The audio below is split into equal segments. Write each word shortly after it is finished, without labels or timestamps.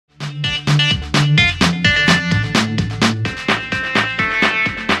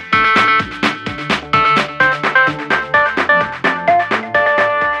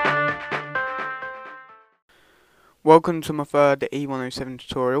Welcome to my third E107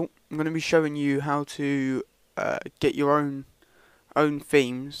 tutorial. I'm going to be showing you how to get your own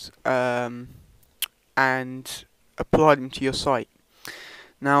themes and apply them to your site.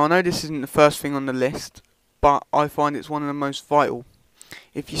 Now I know this isn't the first thing on the list, but I find it's one of the most vital.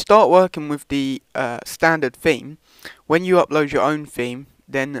 If you start working with the standard theme, when you upload your own theme,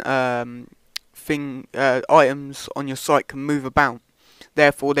 then items on your site can move about.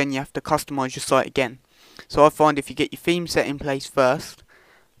 Therefore, then you have to customize your site again. So I find if you get your theme set in place first,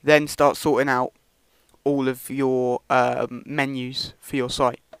 then start sorting out all of your menus for your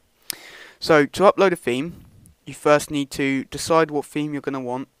site. So to upload a theme, you first need to decide what theme you're going to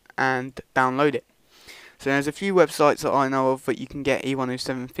want and download it. So there's a few websites that I know of that you can get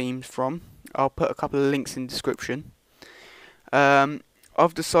E107 themes from. I'll put a couple of links in the description.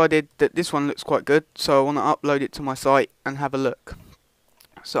 I've decided that this one looks quite good, so I want to upload it to my site and have a look.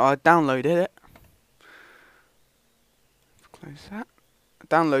 So I downloaded it. Close that. I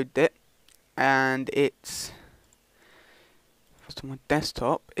downloaded it, and it's on my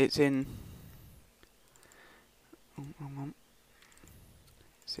desktop. It's in.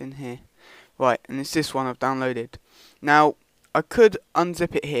 It's in here, right? And it's this one I've downloaded. Now I could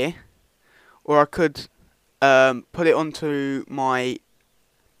unzip it here, or I could put it onto my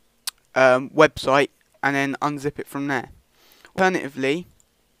website and then unzip it from there. Alternatively,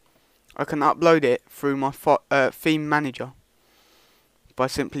 I can upload it through my theme manager by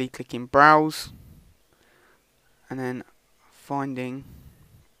simply clicking browse and then finding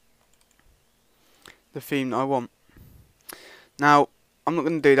the theme that I want. Now I'm not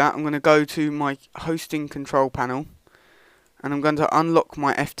going to do that. I'm going to go to my hosting control panel and I'm going to unlock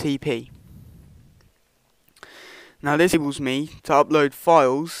my FTP. Now this enables me to upload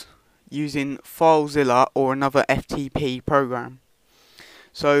files using FileZilla or another FTP program.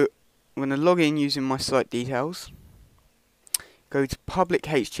 So I'm going to log in using my site details, go to public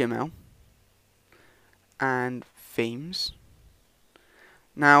HTML and themes.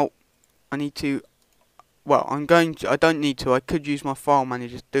 Now I need to, I don't need to, I could use my file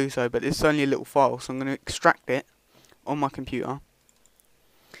manager to do so, but it's only a little file, so I'm going to extract it on my computer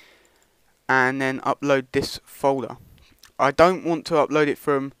and then upload this folder. I don't want to upload it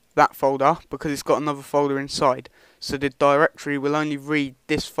from that folder because it's got another folder inside, so the directory will only read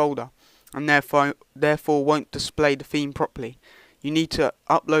this folder and therefore won't display the theme properly. You need to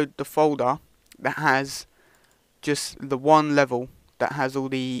upload the folder that has just the one level that has all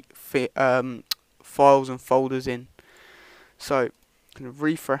the files and folders in. So I'm going to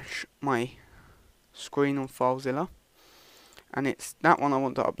refresh my screen on FileZilla, and it's that one I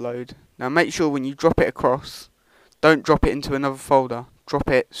want to upload. Now make sure when you drop it across, don't drop it into another folder, drop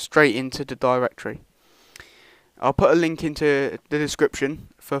it straight into the directory. I'll put a link into the description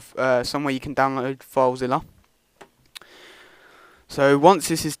for somewhere you can download FileZilla. So once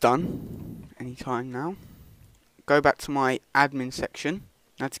this is done, anytime now, go back to my admin section.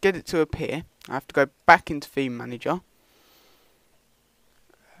 Now to get it to appear, I have to go back into Theme Manager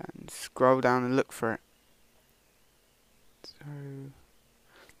and scroll down and look for it. So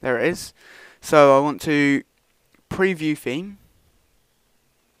there it is. So I want to preview theme.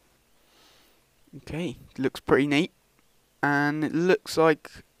 Okay, looks pretty neat, and it looks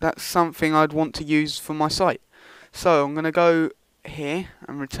like that's something I'd want to use for my site. So I'm going to go here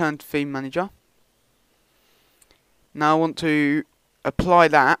and return to Theme Manager. Now I want to apply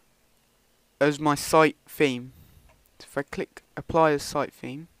that as my site theme. So if I click Apply as Site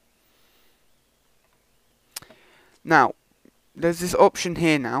Theme, now there's this option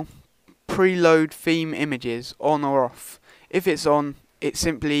here now, Preload Theme Images, on or off. If it's on, it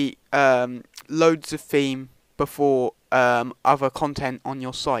simply loads the theme before other content on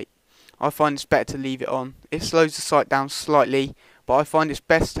your site. I find it's better to leave it on. It slows the site down slightly, but I find it's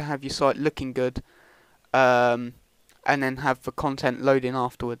best to have your site looking good and then have the content loading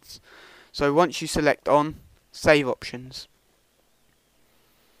afterwards. So once you select on, save options.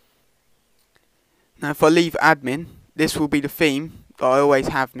 Now if I leave admin, this will be the theme that I always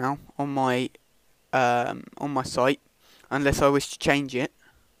have now on my site, unless I wish to change it.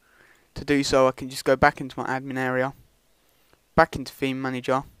 To do so, I can just go back into my admin area, back into Theme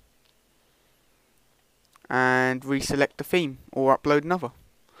Manager, and reselect the theme or upload another.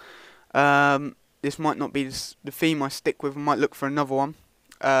 This might not be the theme I stick with. I might look for another one,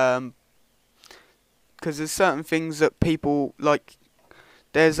 because there's certain things that people like.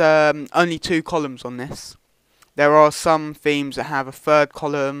 There's only 2 columns on this. There are some themes that have a 3rd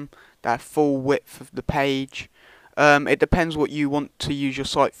column, that have full width of the page. It depends what you want to use your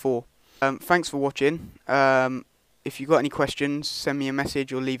site for. Thanks for watching. If you've got any questions, send me a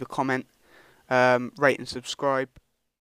message or leave a comment. Rate and subscribe.